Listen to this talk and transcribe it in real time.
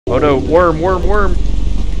Oh no, worm.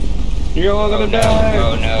 You're all gonna die.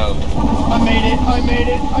 Oh no. I made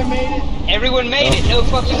it. Everyone made it, no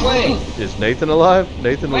fucking way. Is Nathan alive?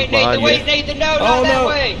 Nathan was behind Wait, me. Nathan, no, not that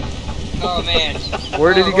way. Oh man.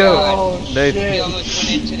 Where did he go? Oh, Nathan. He almost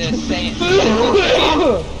went into the sand.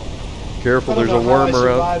 Careful, there's a worm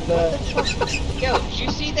around. Yo, did you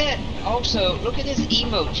see that? Also, look at this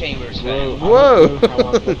emote chambers, man. Whoa!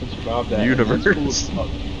 That. Universe. Cool.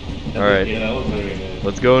 Alright, Yeah, that was very good.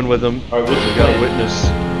 let's go in with them. Alright, We got a witness.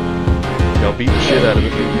 Y'all beat the shit out of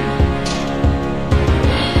him.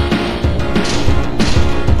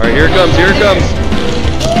 Alright, here it comes.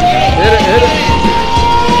 Hit it.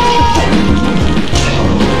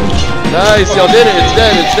 Nice, y'all did it. It's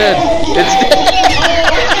dead.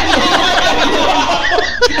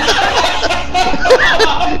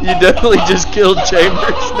 You definitely just killed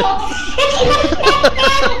Chambers.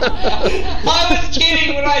 I was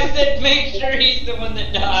kidding when I said make sure he's the one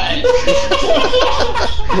that died.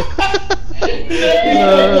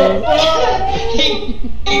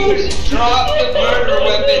 He was dropped the murder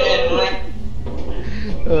weapon and ran.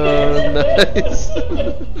 Nice.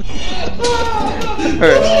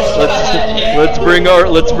 Alright,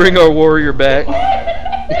 let's bring our warrior back.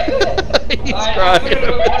 He's crying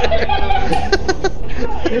over there.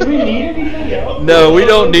 Did we need anything else? No, we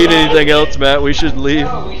don't need anything else, Matt. We should leave.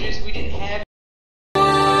 No, we just